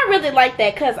 I really like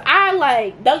that because I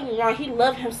like. Don't get me wrong, he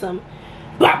love him some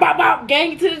bop bop bop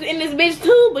gang in this bitch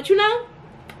too. But you know,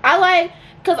 I like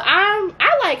because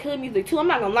I like hood music too. I'm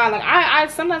not gonna lie. Like I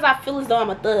sometimes I feel as though I'm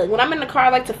a thug. When I'm in the car, I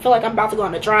like to feel like I'm about to go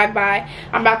on a drive by.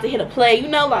 I'm about to hit a play. You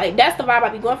know, like that's the vibe I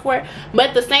be going for. But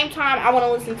at the same time, I want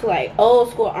to listen to like old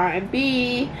school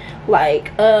R&B.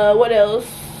 Like what else?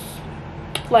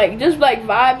 Like just like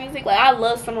vibe music. Like I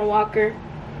love Summer Walker.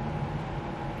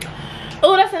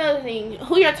 Oh, that's another thing.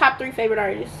 Who are your top 3 favorite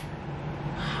artists?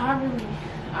 I really,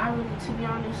 to be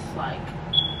honest, like,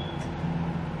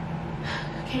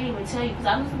 I can't even tell you because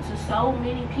I listen to so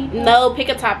many people. No, pick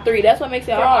a top 3. That's what makes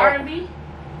it hard. R&B?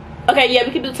 Okay, yeah,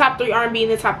 we can do top 3 R&B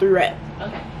and then top 3 rap.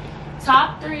 Okay.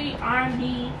 Top 3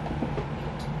 R&B.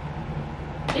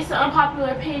 It's an unpopular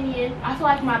opinion. I feel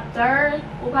like my third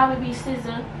will probably be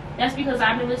SZA. That's because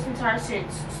I've been listening to her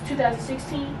since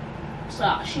 2016.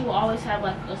 So she will always have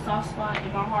like a soft spot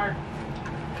in my heart.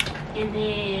 And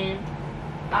then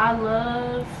I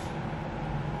love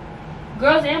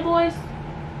girls and boys.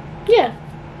 Yeah.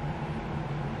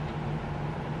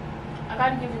 I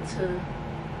gotta give it to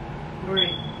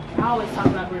Brent. I always talk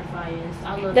about Brent Fayez.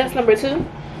 I love. That's number 2.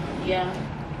 Yeah.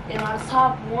 And my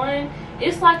top 1,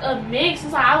 it's like a mix.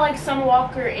 It's like I like Summer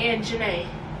Walker and Janae.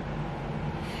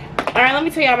 All right, let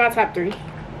me tell y'all my top 3.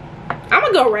 I'm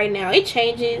gonna go right now. It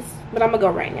changes, but I'm gonna go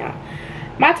right now.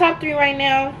 My top 3 right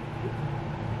now.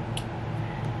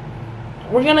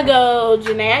 We're gonna go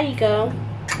Janae Aiko.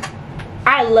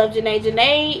 I love Janae.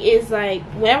 Janae is like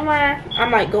whenever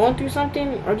I'm like going through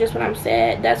something or just when I'm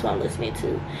sad, that's what I'm listening to.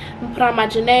 I'm gonna put on my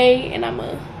Janae and I'm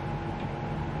gonna,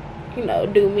 you know,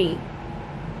 do me.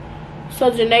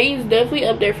 So Janae is definitely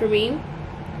up there for me.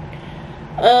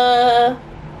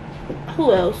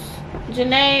 Who else?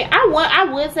 Janae. I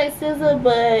would say SZA,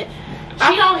 but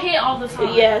she don't hit all the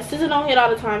time. Yeah, SZA don't hit all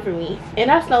the time for me, and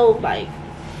that's no like.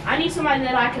 I need somebody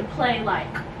that I can play like,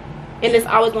 and it's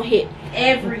always gonna hit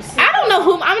every single. I don't know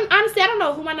who. Honestly, I don't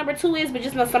know who my number 2 is, but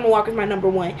just know Summer Walker's my number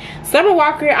 1. Summer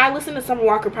Walker. I listen to Summer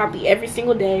Walker probably every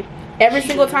single day. Every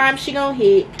single time she gonna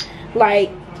hit.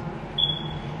 Like,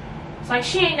 it's like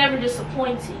she ain't never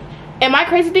disappointed. And my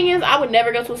crazy thing is, I would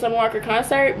never go to a Summer Walker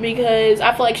concert because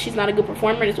I feel like she's not a good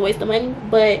performer. It's a waste of money,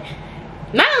 but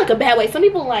not in like a bad way. Some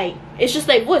people like it's just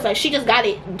their voice. Like she just got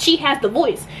it. She has the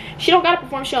voice. She don't gotta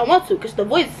perform. She don't want to because the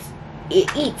voice it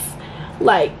eats.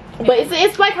 Like, but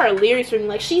it's like her lyrics for me.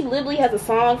 Like she literally has a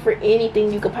song for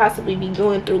anything you could possibly be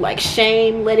going through. Like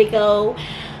shame, let it go,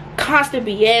 constant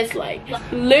BS. Like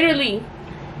literally,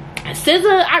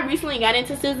 SZA. I recently got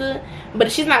into SZA,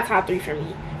 but she's not top 3 for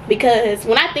me. Because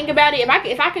when I think about it,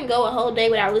 if I can go a whole day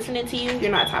without listening to you,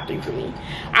 you're not top 3 for me.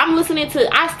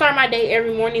 I start my day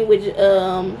every morning with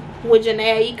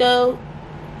Janae Aiko,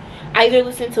 I either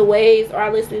listen to Waves or I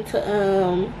listen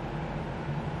to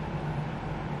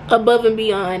Above and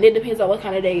Beyond. It depends on what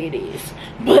kind of day it is.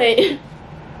 But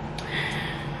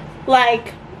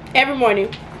like every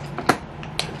morning,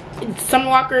 Summer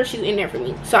Walker, she's in there for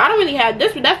me. So I don't really have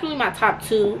this. That's really my top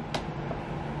 2.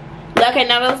 Okay,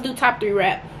 now let's do top 3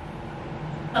 rap.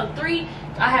 Of 3,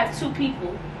 I have 2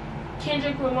 people,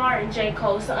 Kendrick Lamar and J.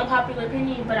 Cole. It's an unpopular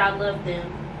opinion, but I love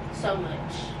them so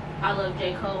much. I love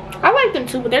J. Cole. I like them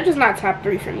too, but they're just not top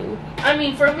 3 for me. I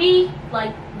mean, for me,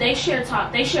 like, they share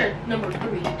number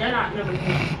 3. They're not number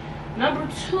 3. Number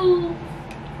 2,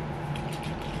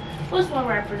 what's one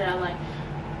rapper that I like?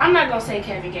 I'm not gonna say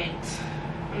Kevin Gates.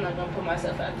 I'm not gonna put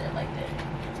myself out there like that.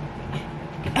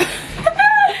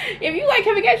 If you like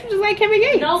Kevin Gates, you just like Kevin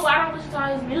Gates. No, but I don't listen to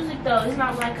all his music though. It's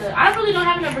not like I really don't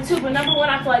have a number 2, but number 1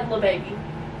 I feel like Lil Baby.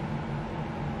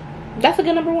 That's a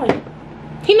good number 1.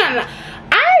 He not.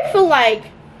 I feel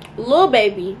like Lil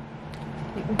Baby.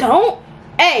 Don't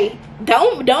be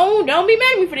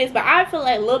mad at me for this, but I feel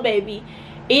like Lil Baby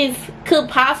could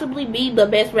possibly be the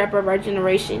best rapper of our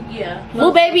generation. Yeah.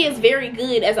 Lil Baby is very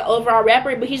good as an overall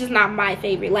rapper, but he's just not my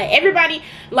favorite. Like everybody,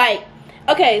 like,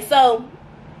 okay, so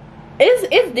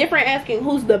it's different asking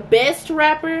who's the best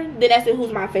rapper than asking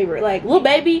who's my favorite. Like Lil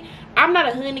Baby, I'm not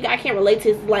a hood nigga. I can't relate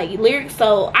to his like lyrics,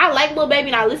 so I like Lil Baby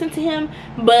and I listen to him,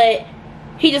 but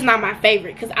he's just not my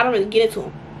favorite because I don't really get into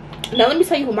him. Now let me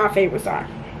tell you who my favorites are.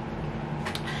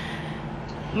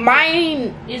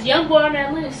 Mine is YoungBoy on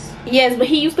that list. Yes, but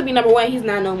he used to be number 1. He's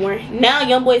not no more. Now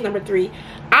YoungBoy is number 3.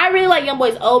 I really like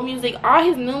YoungBoy's old music. All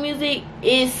his new music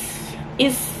is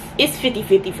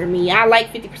 50-50 for me. I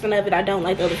like 50% of it. I don't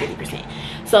like the other 50%.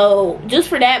 So just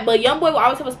for that, but YoungBoy will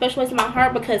always have a special place in my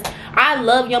heart because I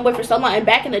love YoungBoy for so long. And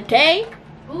back in the day,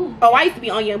 ooh, oh, I used to be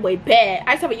on YoungBoy bad.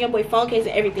 I used to have a YoungBoy phone case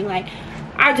and everything. Like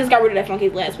I just got rid of that phone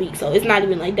case last week, so it's not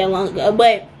even like that long ago.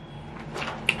 But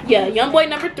yeah, YoungBoy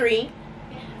number 3.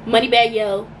 Moneybagg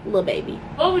Yo, Lil Baby.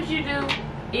 What would you do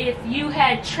if you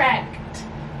had tracked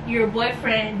your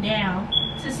boyfriend down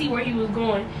to see where he was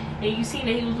going and you seen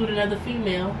that he was with another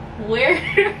female? Where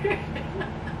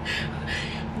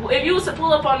if you was to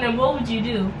pull up on them, what would you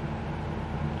do?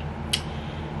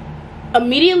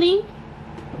 Immediately,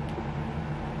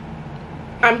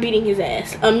 I'm beating his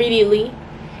ass. Immediately.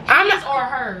 I'm not, or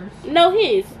hers? No,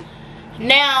 his.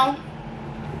 Now,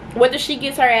 whether she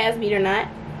gets her ass beat or not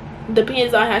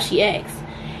depends on how she acts.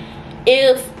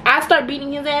 If I start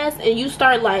beating his ass and you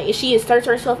start like, if she inserts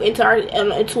herself into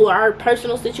our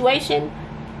personal situation,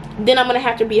 then I'm gonna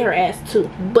have to beat her ass too.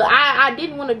 But I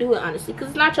didn't want to do it honestly because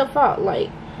it's not your fault.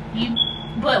 Like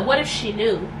but what if she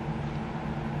knew?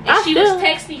 If she was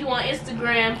texting you on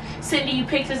Instagram, sending you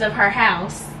pictures of her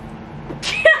house.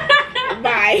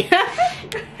 Bye.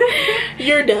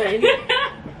 You're done.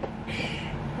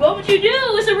 What would you do?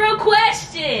 It's a real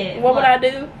question. What would I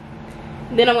do?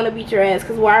 Then I'm gonna beat your ass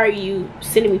because why are you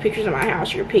sending me pictures of my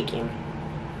house you're picking?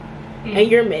 And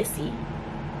you're messy.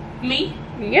 Me?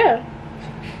 Yeah.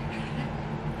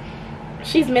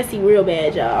 She's messy real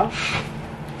bad, y'all.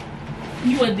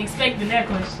 You wasn't expecting that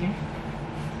question.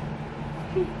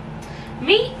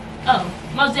 Me? Oh,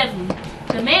 most definitely.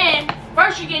 The man,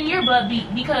 first you're getting your butt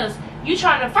beat because you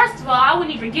trying to, first of all, I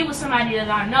wouldn't even get with somebody that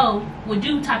I know would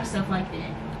do type of stuff like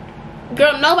that.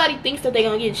 Girl, nobody thinks that they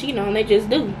gonna get cheated on. They just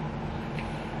do.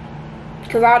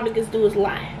 Because all niggas do is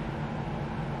lie.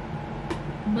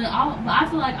 But I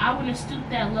feel like I wouldn't stoop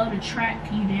that low to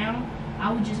track you down.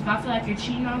 I would just, if I feel like you're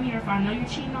cheating on me or if I know you're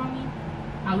cheating on me,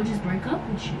 I would just break up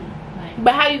with you. Like,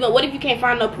 but how you go? What if you can't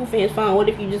find no proof in his phone? What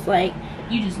if you just like,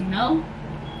 you just know?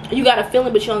 You got a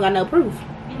feeling but you don't got no proof.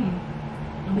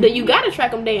 Then you gotta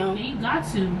track them down. Then you got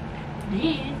to.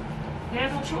 Then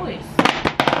there's no choice.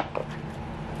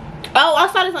 Oh, I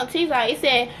saw this on TikTok. It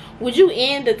said, would you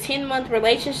end a 10-month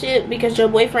relationship because your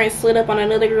boyfriend slid up on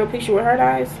another girl picture with her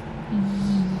eyes?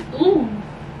 Ooh.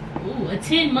 Ooh, a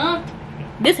 10-month?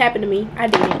 This happened to me. I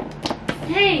did it.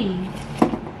 Hey.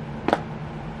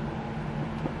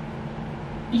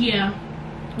 Yeah.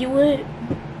 You would?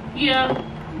 Yeah.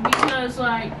 Because,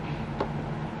 like,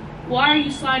 why are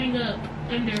you sliding up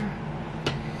under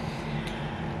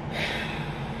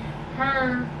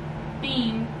her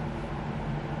theme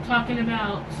talking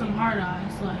about some hard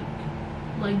eyes? Like,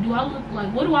 do I look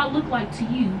like, what do I look like to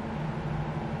you?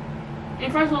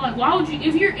 And first of all, like, why would you,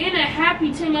 if you're in a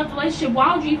happy 10-month relationship,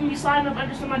 why would you even be sliding up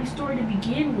under somebody's story to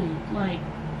begin with? Like,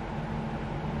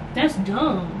 that's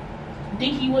dumb.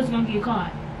 Think he wasn't gonna get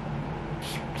caught.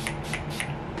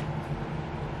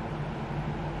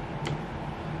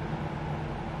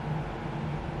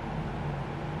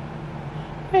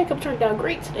 Makeup turned out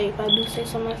great today, if I do say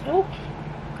so myself.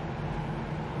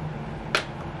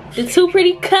 The two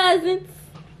pretty cousins.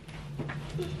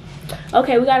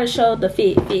 Okay, we gotta show the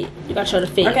fit. You gotta show the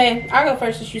fit. Okay, I'll go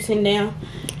first since you sitting down.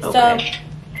 Okay. So,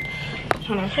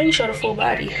 hold on. How you show the full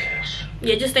body?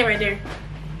 Yeah, just stay right there.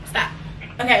 Stop.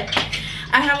 Okay,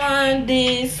 I have on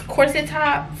this corset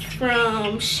top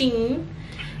from Shein.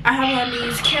 I have on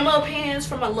these camo pants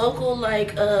from a local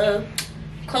like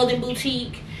clothing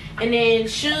boutique, and then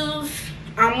shoes.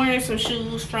 I'm wearing some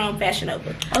shoes from Fashion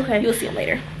Nova. Okay, You'll see them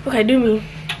later. Okay, do me.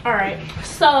 All right.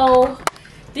 So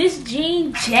this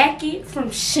jean jacket from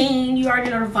Shein, you already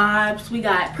know the vibes. We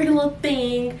got Pretty Little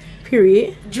Thing.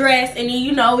 Period. Dress, and then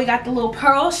you know we got the little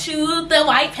pearl shoes, the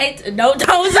white pants. No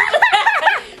toes.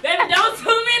 Baby, don't zoom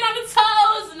in on the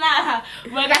toes. Nah.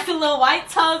 But I got the little white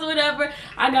toes or whatever.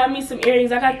 I got me some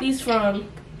earrings. I got these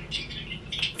from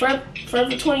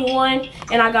Forever 21,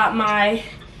 and I got my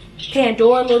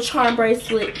Pandora little charm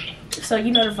bracelet. So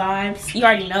you know the vibes. You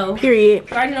already know. Period.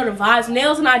 You already know the vibes.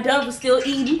 Nails not done, but still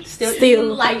eating. Still eating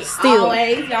like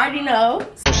always. You already know.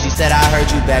 She said I heard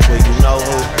you back where you know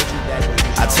who.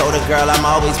 I told a girl I'm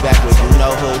always back where you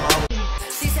know who.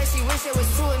 She said she wish it was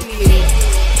two of me.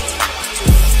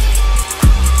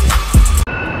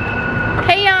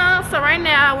 Hey y'all, so right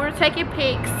now we're taking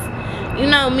pics. You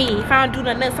know me, if I don't do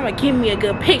nothing else, I'm gonna give me a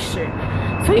good picture.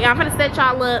 So yeah, I'm gonna set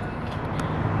y'all up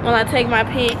while I take my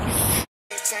pics.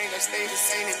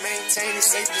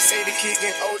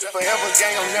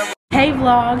 Hey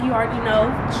vlog, you already know.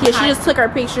 Yeah, she just took her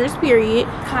pictures, period.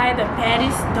 Kai the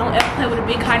baddest. Don't ever play with a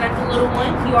big Kai, not the little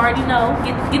one. You already know.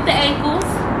 Get the ankles.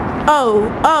 Oh.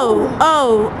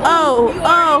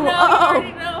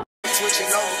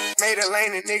 Switching over, made a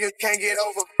lane and niggas can't get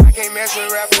over. I can't mess with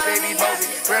rappers, they be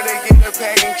bogus. Rather get the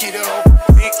pack and keep it open.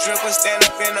 Big dripper stand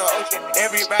up in the ocean.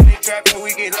 Everybody trapping,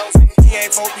 we get lost. He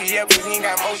ain't focused yet, but he ain't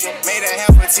got motion. Made a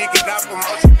half a ticket, not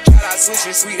promotion. Shout out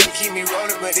switching sweet and keep me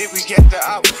rolling. But if we catch the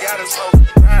op, we gotta slow.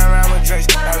 Ride around with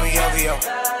Drake, like we OVO.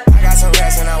 I got some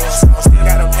rats and I want some. Still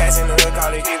got them pass in the hood,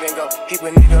 call it give and go. Keep a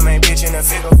nigga, man, bitch in the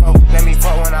figure four. Let me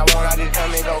fuck when I want, I just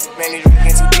come and go. Man, these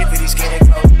drinking too deep for these skinny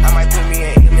clothes. I might put me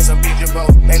in some picture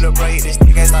boat. They look great, this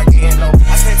nigga like getting low.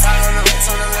 I spent time on the rats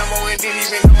on the Lambo and didn't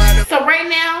even know how to. So right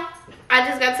now, I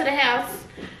just got to the house.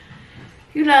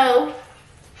 You know,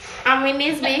 I'm in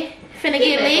this bitch, finna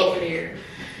get lit.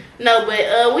 No,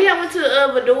 but we went to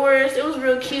Vador's. It was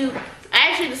real cute. I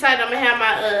actually decided I'm gonna have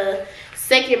my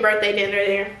second birthday dinner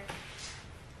there.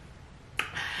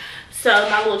 So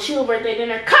my little chill birthday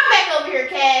dinner. Come back over here,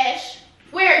 Cash.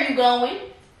 Where are you going?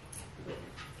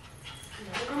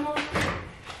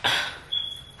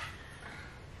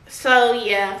 So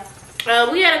yeah,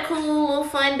 we had a cool little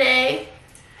fun day.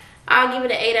 I'll give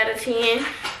it an 8 out of 10.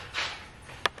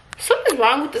 Something's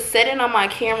wrong with the setting on my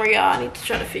camera, y'all. I need to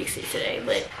try to fix it today,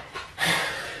 but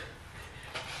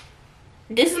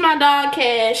this is my dog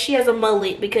Cash. She has a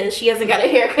mullet because she hasn't got a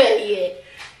haircut yet.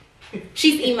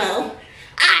 She's emo.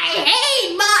 I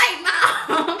hate my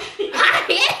mom. I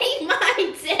hate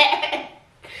my dad.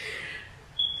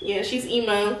 Yeah, she's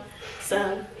emo.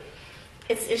 So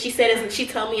it's, and she said it's, she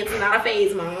told me it's not a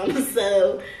phase, mom.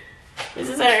 So this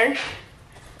is her.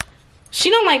 She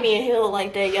don't like being held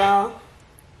like that, y'all.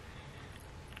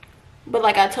 But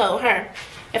like I told her,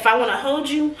 if I want to hold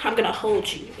you, I'm gonna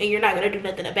hold you, and you're not gonna do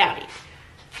nothing about it.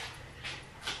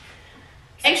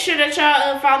 Make sure that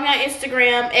y'all follow me on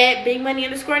Instagram at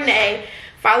bigmoney_na.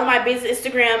 Follow my business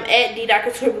Instagram at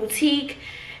d.couture_boutique.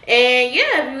 And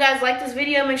yeah, if you guys like this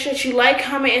video, make sure that you like,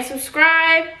 comment, and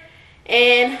subscribe.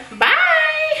 And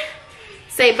bye.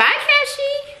 Say bye, Kat.